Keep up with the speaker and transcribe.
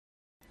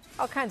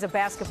All kinds of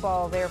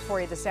basketball there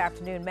for you this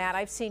afternoon. Matt,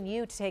 I've seen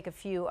you take a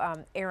few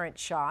errant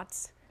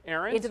shots.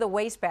 Errant? Into the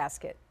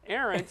wastebasket.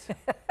 Errant?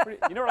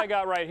 You know what I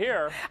got right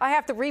here? I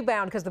have to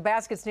rebound because the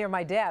basket's near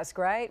my desk,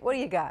 right? What do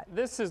you got?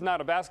 This is not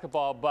a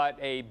basketball, but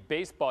a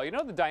baseball. You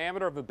know the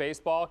diameter of a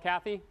baseball,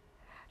 Kathy?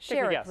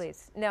 Share it,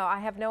 please. No, I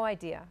have no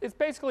idea. It's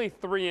basically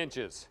 3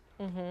 inches.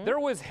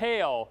 There was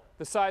hail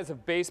the size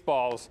of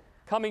baseballs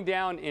coming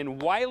down in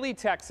Wiley,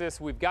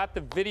 Texas. We've got the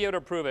video to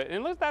prove it.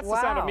 And that's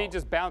the sound of me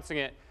just bouncing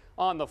it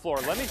on the floor.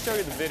 Let me show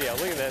you the video.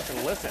 Look at this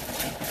and listen.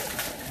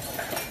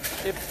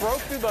 It broke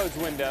through those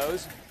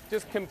windows,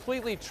 just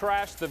completely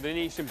trashed the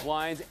Venetian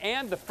blinds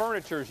and the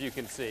furniture, as you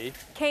can see.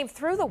 Came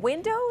through the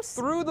windows?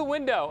 Through the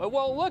window.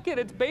 Well, look at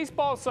it. It's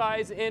baseball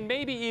size and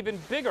maybe even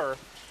bigger.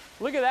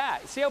 Look at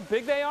that. See how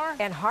big they are?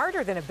 And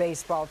harder than a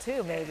baseball,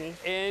 too, maybe.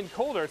 And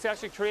colder. It's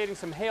actually creating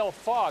some hail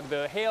fog.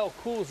 The hail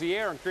cools the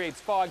air and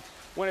creates fog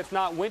when it's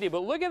not windy.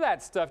 But look at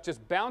that stuff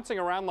just bouncing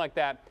around like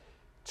that.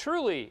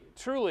 Truly,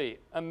 truly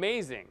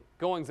amazing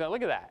goings on.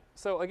 Look at that.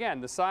 So,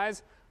 again, the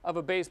size of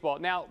a baseball.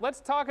 Now,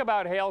 let's talk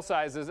about hail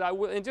sizes.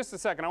 In just a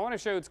second, I want to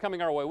show you what's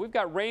coming our way. We've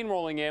got rain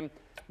rolling in.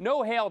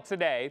 No hail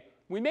today.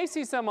 We may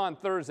see some on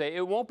Thursday.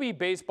 It won't be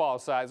baseball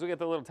size. We get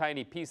the little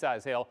tiny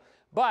pea-size hail.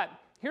 But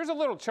here's a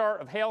little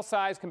chart of hail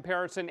size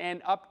comparison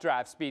and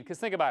updraft speed, because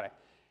think about it.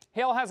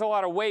 Hail has a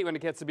lot of weight when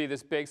it gets to be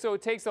this big, so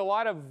it takes a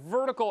lot of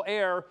vertical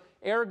air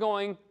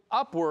going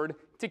upward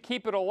to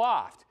keep it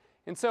aloft.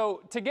 And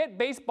so to get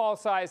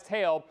baseball-sized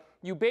hail,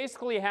 you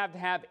basically have to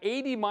have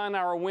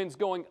 80-mile-an-hour winds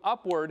going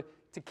upward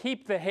to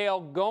keep the hail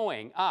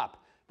going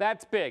up.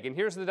 That's big, and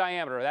here's the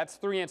diameter. That's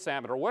 3-inch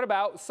diameter. What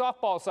about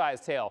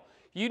softball-sized hail?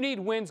 You need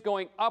winds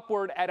going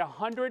upward at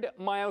 100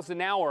 miles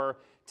an hour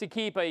to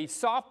keep a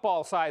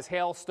softball-sized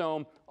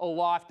hailstone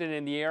aloft and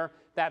in the air.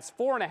 That's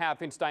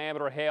 4.5-inch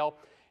diameter hail.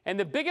 And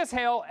the biggest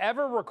hail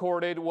ever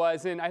recorded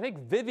was in, I think,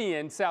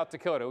 Vivian, South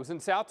Dakota. It was in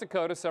South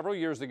Dakota several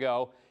years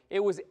ago.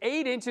 It was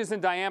 8 inches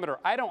in diameter.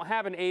 I don't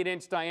have an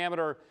 8-inch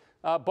diameter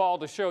ball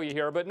to show you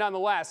here, but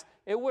nonetheless,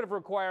 it would have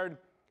required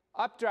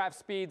updraft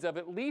speeds of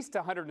at least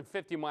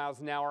 150 miles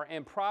an hour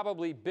and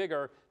probably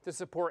bigger to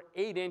support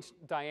 8-inch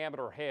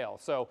diameter hail.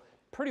 So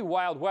pretty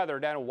wild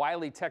weather down in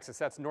Wiley, Texas.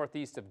 That's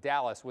northeast of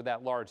Dallas with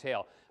that large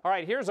hail. All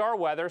right, here's our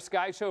weather.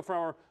 Sky show from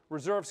our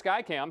reserve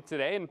sky cam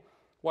today. And,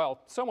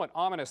 well, somewhat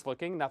ominous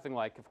looking. Nothing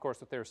like, of course,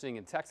 what they were seeing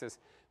in Texas.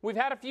 We've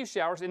had a few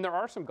showers, and there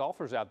are some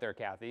golfers out there,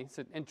 Kathy. It's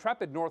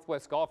intrepid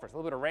Northwest golfers. A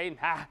little bit of rain.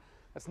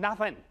 That's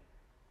nothing.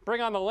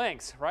 Bring on the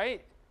links,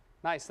 right?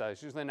 Nice, though.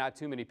 There's usually not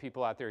too many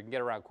people out there who can get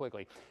around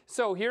quickly.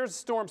 So here's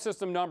storm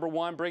system number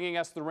 1, bringing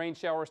us the rain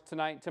showers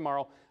tonight and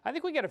tomorrow. I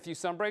think we get a few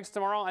sun breaks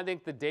tomorrow. I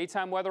think the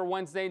daytime weather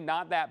Wednesday,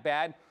 not that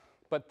bad.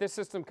 But this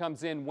system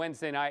comes in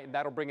Wednesday night, and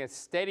that'll bring us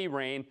steady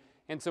rain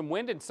and some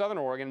wind in southern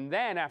Oregon. And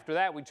then after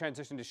that, we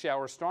transition to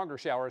showers, stronger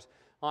showers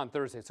on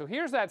Thursday. So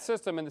here's that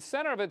system. In the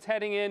center of it's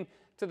heading in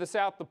to the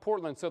south of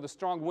Portland, so the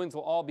strong winds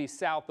will all be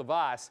south of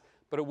us.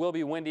 But it will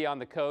be windy on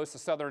the coast, the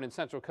southern and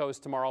central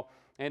coast tomorrow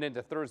and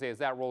into Thursday as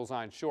that rolls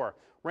on shore.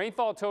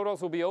 Rainfall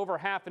totals will be over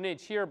half an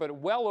inch here, but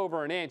well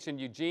over an inch in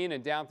Eugene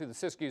and down through the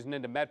Siskiyous and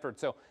into Medford.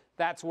 So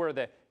that's where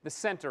the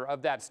center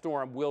of that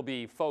storm will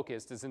be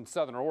focused, is in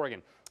southern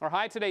Oregon. Our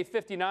high today,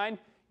 59.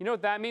 You know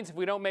what that means if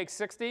we don't make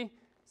 60?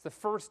 It's the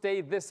first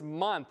day this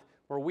month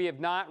where we have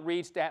not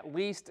reached at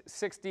least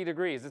 60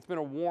 degrees. It's been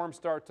a warm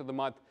start to the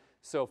month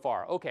so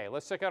far. Okay,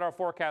 let's check out our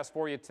forecast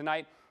for you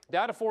tonight.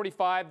 Down to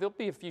 45. There'll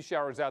be a few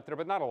showers out there,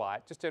 but not a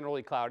lot. Just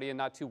generally cloudy and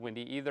not too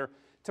windy either.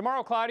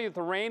 Tomorrow, cloudy with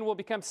the rain will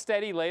become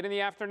steady late in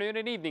the afternoon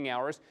and evening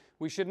hours.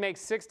 We should make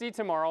 60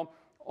 tomorrow.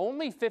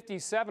 Only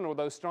 57 with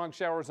those strong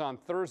showers on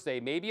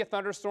Thursday. Maybe a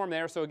thunderstorm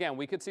there. So again,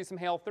 we could see some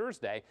hail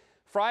Thursday.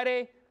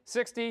 Friday,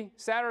 60.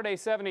 Saturday,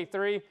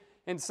 73.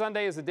 And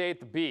Sunday is a day at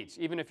the beach,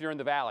 even if you're in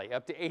the valley,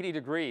 up to 80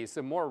 degrees.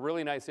 Some more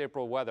really nice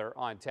April weather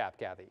on tap,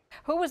 Kathy.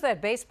 Who was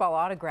that baseball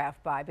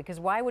autographed by? Because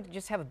why would you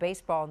just have a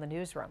baseball in the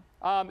newsroom?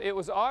 It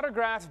was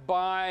autographed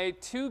by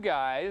 2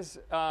 guys.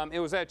 It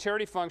was at a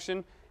charity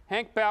function.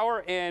 Hank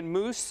Bauer and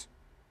Moose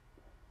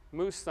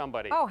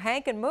somebody. Oh,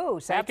 Hank and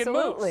Moose. Hank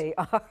absolutely.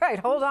 And Moose. All right,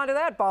 hold on to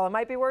that ball. It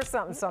might be worth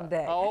something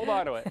someday. I'll hold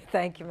on to it.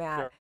 Thank you, Matt.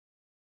 Sure.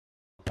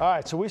 All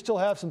right, so we still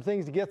have some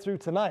things to get through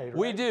tonight, right?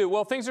 We do.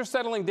 Well, things are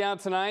settling down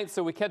tonight,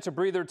 so we catch a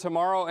breather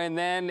tomorrow, and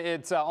then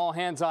it's all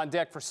hands on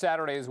deck for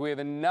Saturday as we have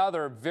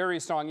another very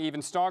strong, even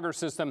stronger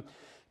system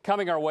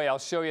coming our way. I'll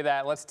show you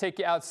that. Let's take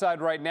you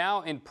outside right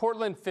now. In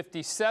Portland,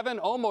 57,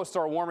 almost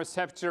our warmest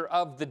temperature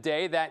of the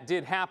day. That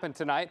did happen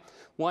tonight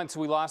once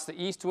we lost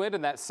the east wind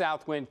and that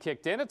south wind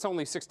kicked in. It's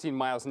only 16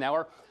 miles an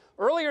hour.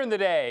 Earlier in the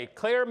day,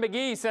 Claire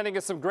McGee sending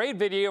us some great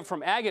video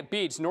from Agate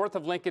Beach, north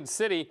of Lincoln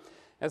City,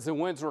 as the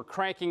winds were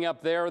cranking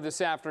up there this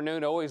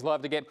afternoon. Always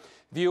love to get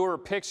viewer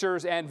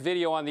pictures and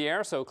video on the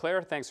air. So,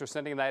 Claire, thanks for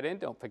sending that in.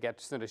 Don't forget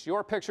to send us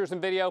your pictures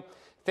and video.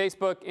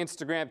 Facebook,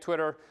 Instagram,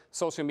 Twitter,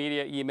 social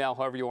media, email,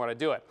 however you want to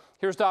do it.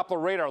 Here's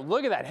Doppler radar.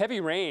 Look at that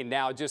heavy rain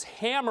now just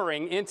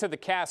hammering into the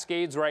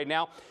Cascades right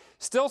now.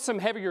 Still some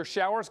heavier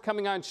showers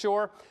coming on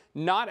shore.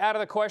 Not out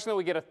of the question that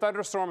we get a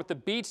thunderstorm at the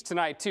beach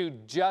tonight, too,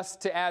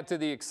 just to add to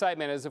the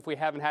excitement, as if we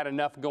haven't had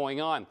enough going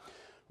on.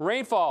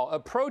 Rainfall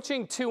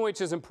approaching 2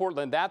 inches in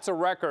Portland. That's a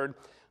record.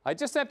 I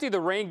just emptied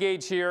the rain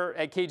gauge here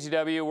at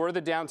KGW. We're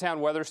the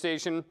downtown weather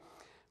station.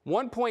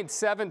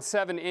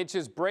 1.77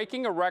 inches,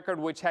 breaking a record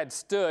which had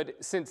stood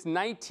since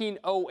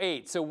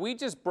 1908. So we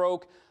just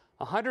broke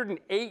a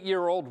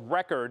 108-year-old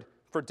record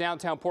for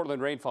downtown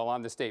Portland rainfall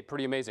on this date.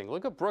 Pretty amazing.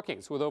 Look at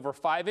Brookings with over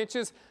 5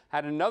 inches.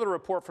 Had another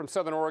report from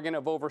Southern Oregon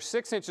of over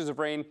 6 inches of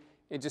rain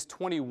in just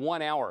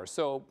 21 hours.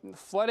 So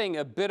flooding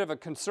a bit of a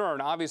concern,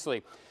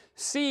 obviously.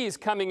 Seas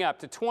coming up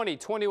to 20,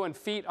 21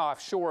 feet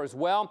offshore as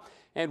well.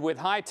 And with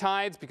high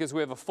tides, because we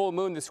have a full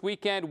moon this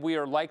weekend, we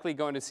are likely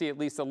going to see at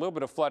least a little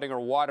bit of flooding or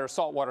water,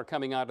 salt water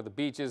coming onto the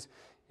beaches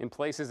in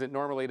places it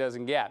normally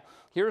doesn't get.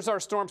 Here's our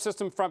storm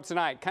system from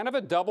tonight. Kind of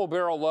a double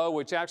barrel low,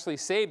 which actually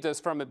saved us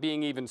from it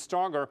being even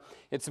stronger.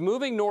 It's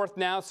moving north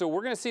now, so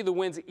we're going to see the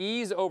winds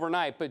ease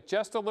overnight, but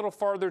just a little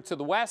farther to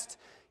the west.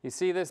 You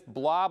see this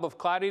blob of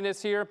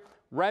cloudiness here?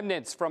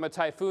 Remnants from a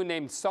typhoon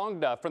named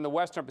Songda from the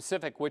western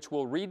Pacific, which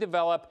will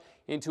redevelop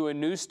into a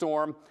new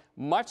storm,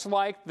 much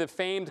like the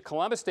famed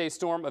Columbus Day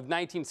storm of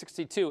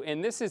 1962.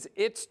 And this is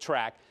its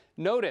track.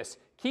 Notice,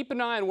 keep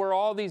an eye on where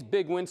all these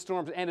big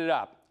windstorms ended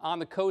up, on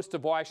the coast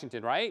of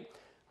Washington, right?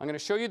 I'm going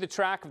to show you the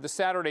track of the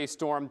Saturday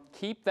storm.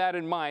 Keep that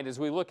in mind as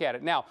we look at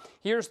it. Now,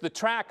 here's the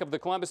track of the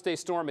Columbus Day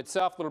storm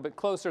itself, a little bit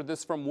closer.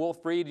 This from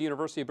Wolf Reed,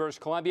 University of British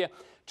Columbia.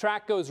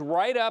 Track goes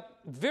right up,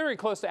 very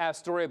close to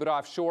Astoria, but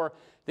offshore.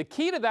 The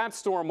key to that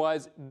storm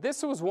was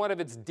this was one of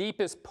its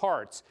deepest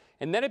parts,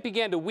 and then it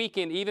began to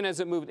weaken even as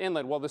it moved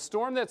inland. Well, the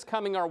storm that's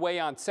coming our way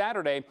on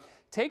Saturday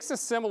takes a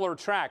similar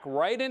track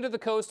right into the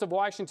coast of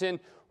Washington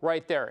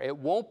right there. It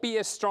won't be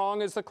as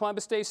strong as the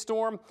Columbus Day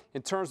storm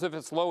in terms of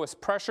its lowest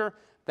pressure.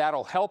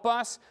 That'll help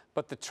us,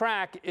 but the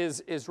track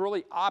is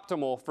really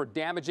optimal for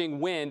damaging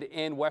wind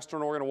in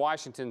western Oregon and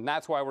Washington.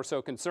 That's why we're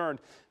so concerned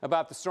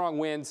about the strong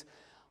winds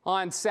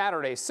on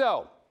Saturday.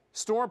 So,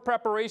 storm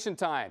preparation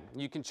time.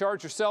 You can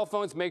charge your cell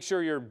phones, make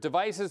sure your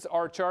devices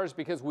are charged,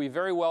 because we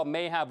very well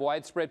may have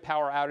widespread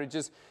power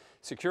outages.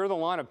 Secure the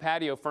lawn and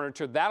patio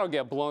furniture. That'll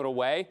get blown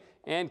away.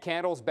 And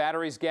candles,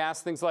 batteries,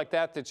 gas, things like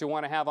that that you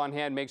want to have on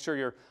hand. Make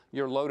sure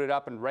you're loaded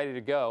up and ready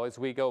to go as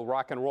we go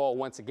rock and roll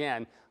once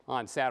again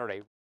on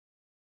Saturday.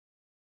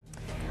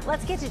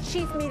 Let's get to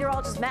Chief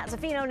Meteorologist Matt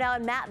Zaffinos now.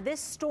 And Matt,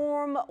 this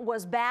storm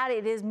was bad.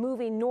 It is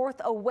moving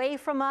north away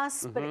from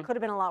us, but it could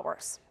have been a lot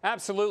worse.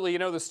 Absolutely. You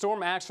know, the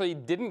storm actually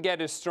didn't get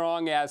as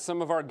strong as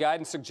some of our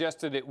guidance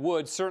suggested it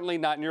would. Certainly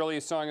not nearly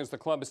as strong as the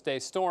Columbus Day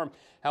storm.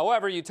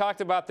 However, you talked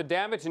about the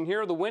damage, and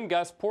here are the wind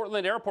gusts.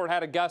 Portland Airport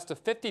had a gust of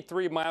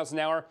 53 miles an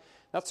hour.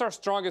 That's our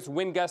strongest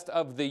wind gust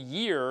of the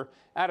year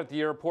out at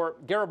the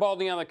airport.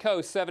 Garibaldi on the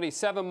coast,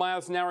 77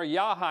 miles an hour.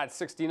 Yaha at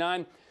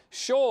 69.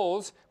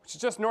 Shoals, which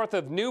is just north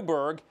of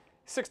Newburgh,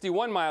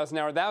 61 miles an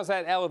hour. That was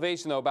at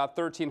elevation, though, about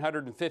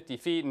 1,350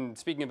 feet. And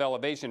speaking of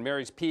elevation,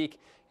 Mary's Peak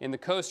in the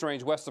Coast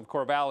Range west of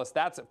Corvallis,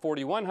 that's at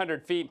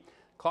 4,100 feet.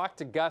 Clocked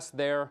a gust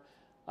there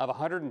of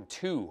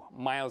 102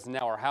 miles an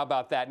hour. How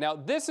about that? Now,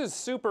 this is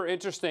super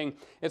interesting.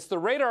 It's the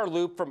radar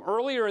loop from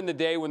earlier in the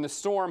day when the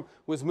storm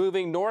was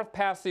moving north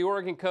past the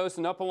Oregon coast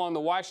and up along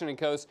the Washington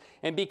coast.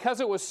 And because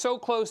it was so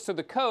close to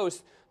the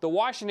coast, the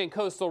Washington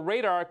coastal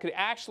radar could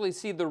actually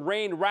see the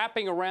rain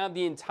wrapping around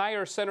the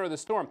entire center of the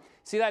storm.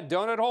 See that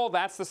donut hole?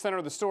 That's the center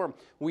of the storm.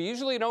 We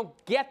usually don't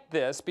get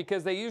this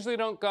because they usually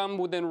don't come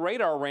within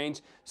radar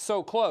range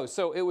so close.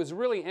 So it was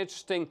really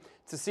interesting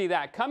to see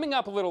that. Coming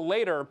up a little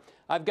later,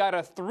 I've got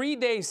a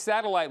 3-day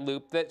satellite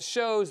loop that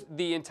shows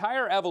the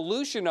entire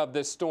evolution of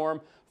this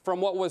storm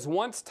from what was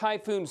once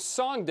Typhoon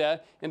Songda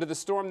into the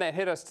storm that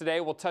hit us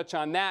today. We'll touch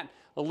on that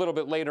a little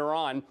bit later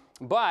on.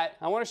 But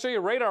I want to show you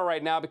radar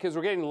right now because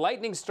we're getting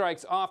lightning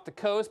strikes off the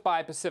coast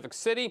by Pacific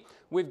City.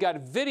 We've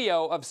got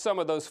video of some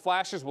of those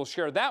flashes. We'll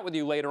share that with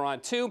you later on,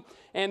 too.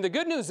 And the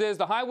good news is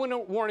the high wind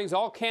warnings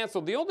all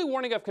canceled. The only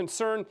warning of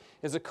concern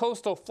is a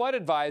coastal flood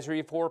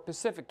advisory for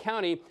Pacific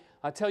County.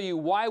 I'll tell you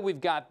why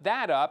we've got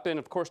that up. And,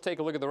 of course, take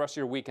a look at the rest of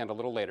your weekend a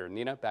little later.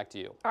 Nina, back to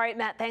you. All right,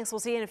 Matt, thanks. We'll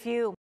see you in a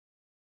few.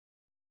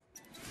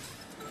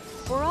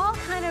 We're all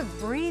kind of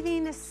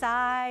breathing a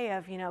sigh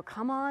of,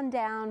 come on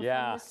down from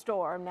the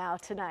storm now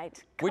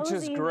tonight. Which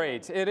is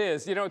great. It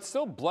is. It's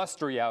still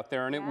blustery out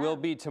there, and it will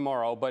be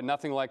tomorrow, but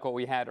nothing like what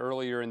we had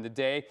earlier in the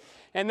day.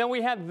 And then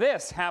we had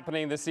this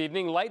happening this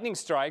evening. Lightning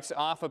strikes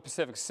off of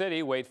Pacific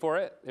City. Wait for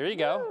it. There you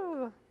go. Ooh.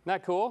 Isn't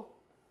that cool?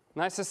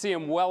 Nice to see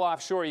them well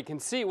offshore. You can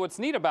see what's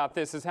neat about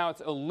this is how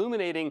it's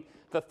illuminating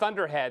the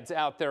thunderheads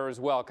out there as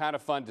well. Kind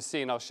of fun to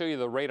see, and I'll show you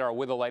the radar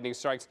with the lightning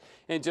strikes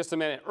in just a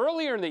minute.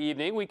 Earlier in the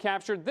evening, we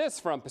captured this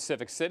from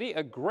Pacific City,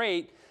 a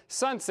great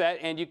sunset,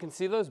 and you can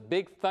see those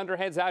big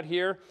thunderheads out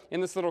here in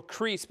this little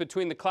crease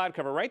between the cloud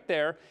cover right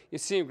there. You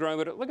see them growing,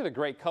 but look at the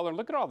great color.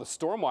 Look at all the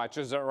storm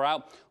watchers that are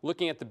out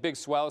looking at the big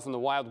swells and the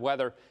wild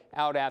weather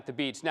out at the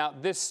beach. Now,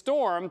 this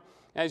storm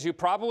as you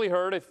probably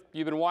heard if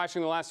you've been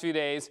watching the last few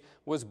days,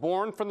 was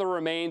born from the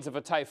remains of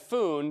a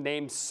typhoon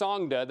named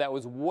Songda that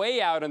was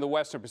way out in the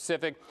western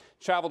Pacific,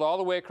 traveled all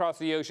the way across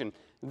the ocean.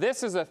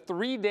 This is a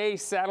 3-day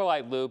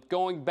satellite loop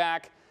going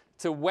back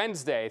to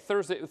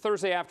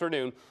Thursday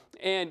afternoon,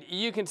 and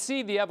you can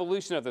see the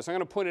evolution of this. I'm going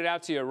to point it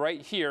out to you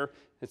right here.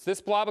 It's this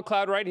blob of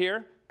cloud right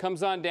here,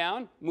 comes on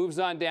down, moves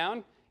on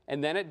down,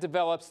 and then it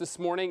develops this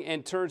morning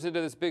and turns into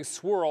this big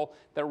swirl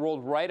that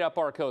rolled right up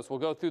our coast. We'll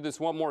go through this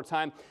one more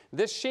time.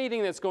 This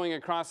shading that's going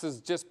across is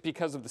just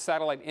because of the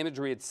satellite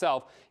imagery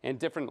itself and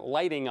different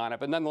lighting on it.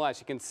 But nonetheless,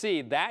 you can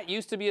see that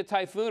used to be a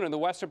typhoon in the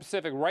western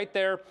Pacific right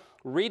there,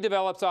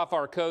 redevelops off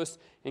our coast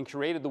and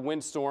created the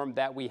windstorm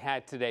that we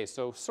had today.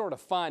 So sort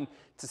of fun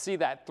to see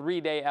that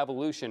 3-day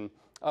evolution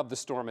of the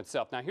storm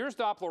itself. Now here's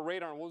Doppler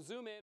radar, and we'll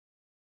zoom in.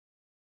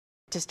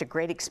 Just a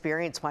great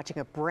experience watching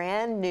a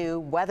brand new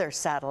weather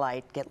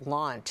satellite get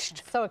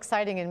launched. So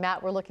exciting. And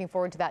Matt, we're looking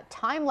forward to that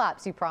time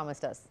lapse you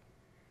promised us.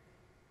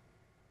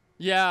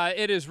 Yeah,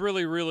 it is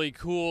really, really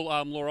cool,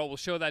 Laurel. We'll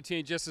show that to you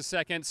in just a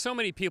second. So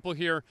many people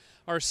here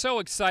are so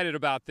excited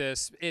about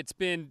this. It's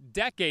been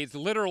decades,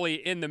 literally,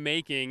 in the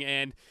making.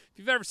 And if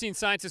you've ever seen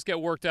scientists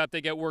get worked up,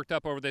 they get worked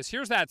up over this.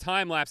 Here's that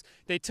time lapse.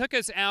 They took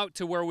us out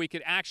to where we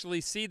could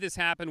actually see this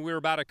happen. We were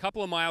about a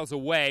couple of miles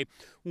away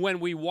when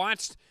we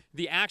watched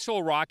the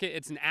actual rocket.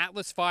 It's an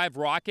Atlas V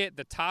rocket.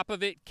 The top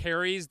of it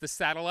carries the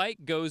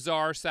satellite,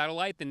 GOES-R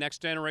satellite, the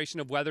next generation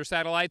of weather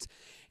satellites.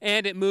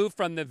 And it moved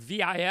from the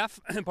VIF,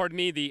 pardon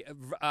me, the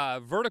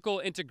Vertical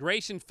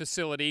Integration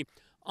Facility,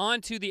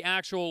 onto the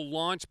actual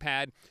launch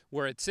pad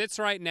where it sits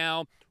right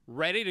now,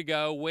 ready to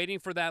go, waiting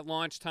for that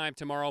launch time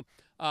tomorrow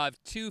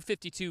of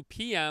 2:52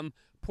 p.m.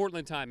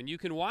 Portland time. And you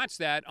can watch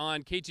that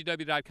on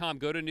KGW.com.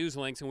 Go to news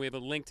links, and we have a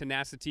link to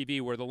NASA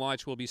TV where the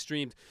launch will be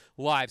streamed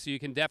live. So you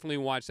can definitely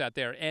watch that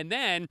there. And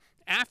then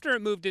after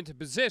it moved into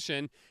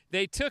position,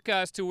 they took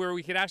us to where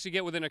we could actually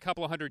get within a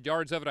couple of 100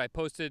 yards of it. I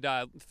posted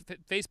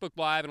Facebook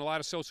Live and a lot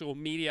of social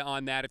media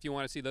on that. If you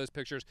want to see those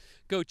pictures,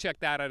 go check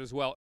that out as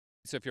well.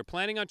 So if you're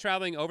planning on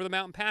traveling over the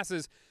mountain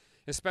passes,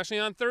 especially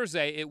on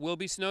Thursday, it will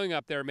be snowing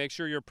up there. Make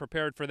sure you're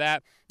prepared for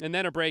that. And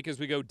then a break as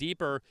we go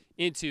deeper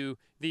into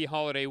the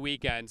holiday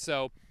weekend.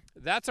 So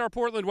that's our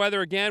Portland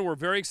weather. Again, we're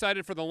very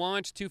excited for the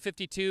launch,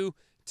 2:52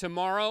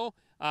 tomorrow.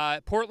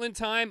 Portland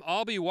time,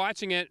 I'll be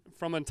watching it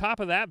from on top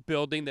of that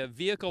building, the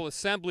Vehicle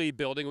Assembly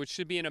Building, which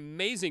should be an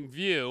amazing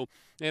view.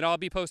 And I'll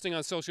be posting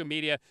on social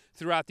media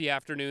throughout the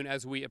afternoon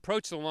as we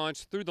approach the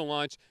launch, through the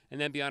launch, and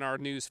then be on our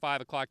news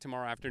 5 o'clock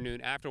tomorrow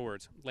afternoon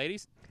afterwards.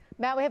 Ladies?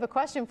 Matt, we have a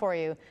question for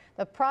you.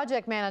 The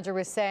project manager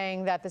was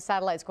saying that the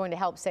satellite's going to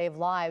help save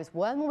lives.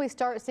 When will we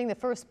start seeing the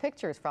first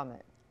pictures from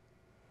it?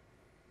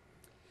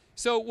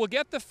 So we'll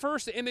get the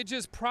first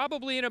images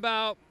probably in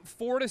about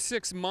 4 to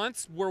 6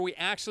 months where we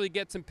actually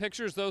get some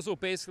pictures. Those will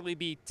basically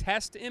be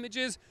test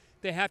images.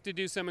 They have to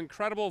do some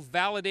incredible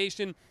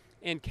validation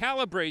and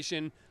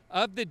calibration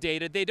of the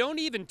data. They don't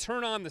even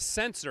turn on the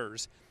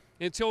sensors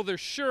until they're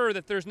sure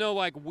that there's no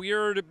like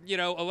weird,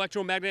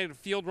 electromagnetic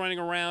field running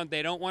around.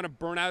 They don't want to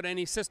burn out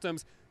any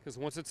systems because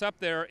once it's up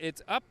there,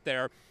 it's up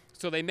there.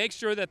 So they make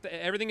sure that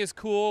everything is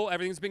cool,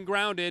 everything's been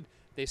grounded.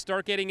 They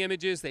start getting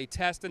images, they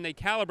test, and they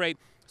calibrate.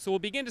 So we'll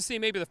begin to see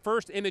maybe the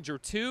first image or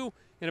two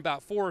in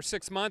about 4 or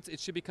 6 months. It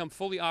should become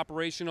fully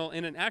operational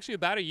in actually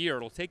about a year.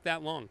 It'll take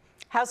that long.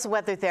 How's the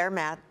weather there,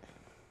 Matt?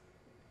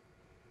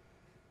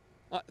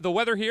 The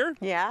weather here?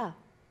 Yeah.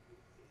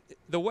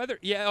 The weather,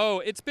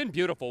 it's been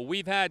beautiful.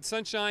 We've had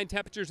sunshine,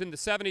 temperatures in the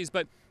 70s,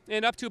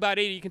 and up to about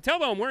 80. You can tell,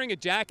 though, I'm wearing a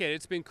jacket.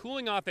 It's been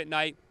cooling off at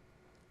night.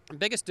 The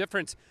biggest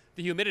difference,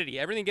 the humidity.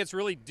 Everything gets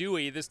really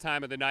dewy this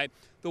time of the night.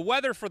 The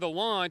weather for the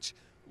launch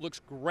looks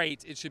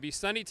great. It should be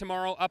sunny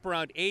tomorrow, up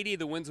around 80.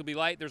 The winds will be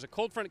light. There's a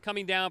cold front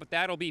coming down, but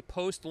that'll be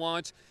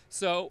post-launch.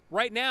 So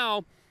right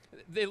now,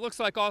 it looks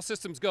like all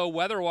systems go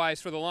weather-wise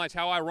for the launch.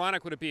 How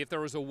ironic would it be if there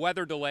was a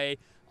weather delay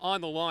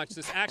on the launch?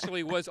 This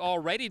actually was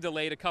already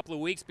delayed a couple of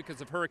weeks because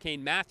of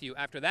Hurricane Matthew.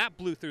 After that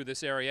blew through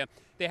this area,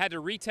 they had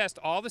to retest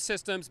all the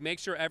systems, make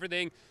sure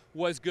everything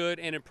was good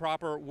and in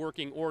proper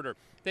working order.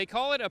 They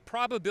call it a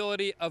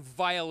probability of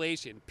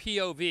violation,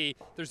 POV.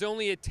 There's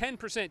only a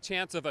 10%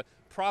 chance of a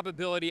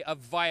probability of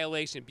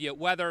violation, be it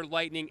weather,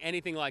 lightning,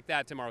 anything like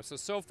that tomorrow.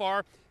 So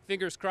far,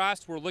 fingers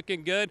crossed, we're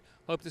looking good.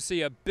 Hope to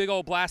see a big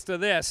old blast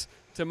of this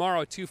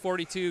tomorrow,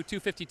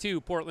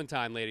 2:52 Portland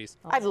time, ladies.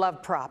 I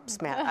love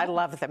props, Matt. I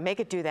love them. Make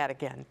it do that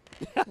again.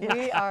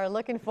 We are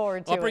looking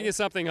forward to it. I'll bring you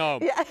something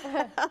home. Yeah.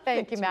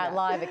 Thank you, Matt,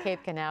 live at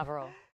Cape Canaveral.